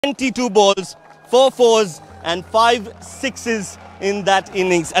22 balls, 4 fours and 5 sixes in that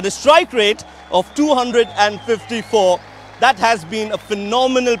innings at a strike rate of 254. That has been a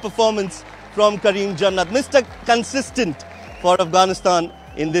phenomenal performance from Karim Janat, Mr. Consistent for Afghanistan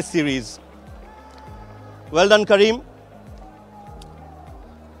in this series. Well done, Karim.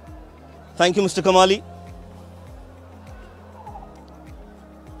 Thank you, Mr. Kamali.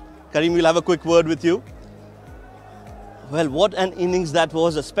 Karim, we'll have a quick word with you. Well, what an innings that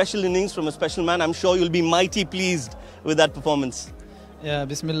was, a special innings from a special man. I'm sure you'll be mighty pleased with that performance. Yeah,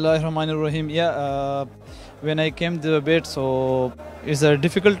 Bismillahirrahmanirrahim. Yeah, when I came to the bat, so it's a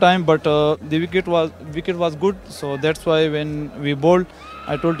difficult time, but the wicket was good. So that's why when we bowled,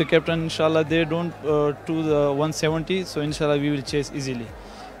 I told the captain, inshallah, they don't do the 170. So inshallah, we will chase easily.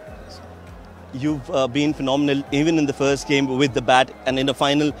 You've been phenomenal even in the first game with the bat and in the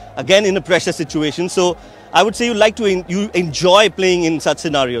final, again in a pressure situation. So I would say you enjoy playing in such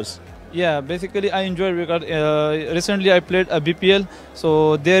scenarios. Yeah, basically I enjoy because recently I played a BPL.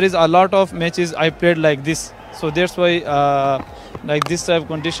 So there is a lot of matches I played like this. So that's why like this type of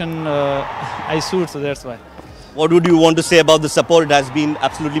condition I suit. So that's why. What would you want to say about the support? It has been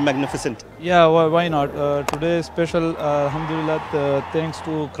absolutely magnificent. Yeah, why not? Today special, alhamdulillah, thanks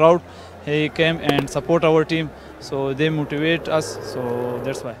to crowd. He came and support our team, so they motivate us, so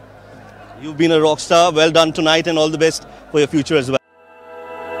that's why. You've been a rock star. Well done tonight and all the best for your future as well.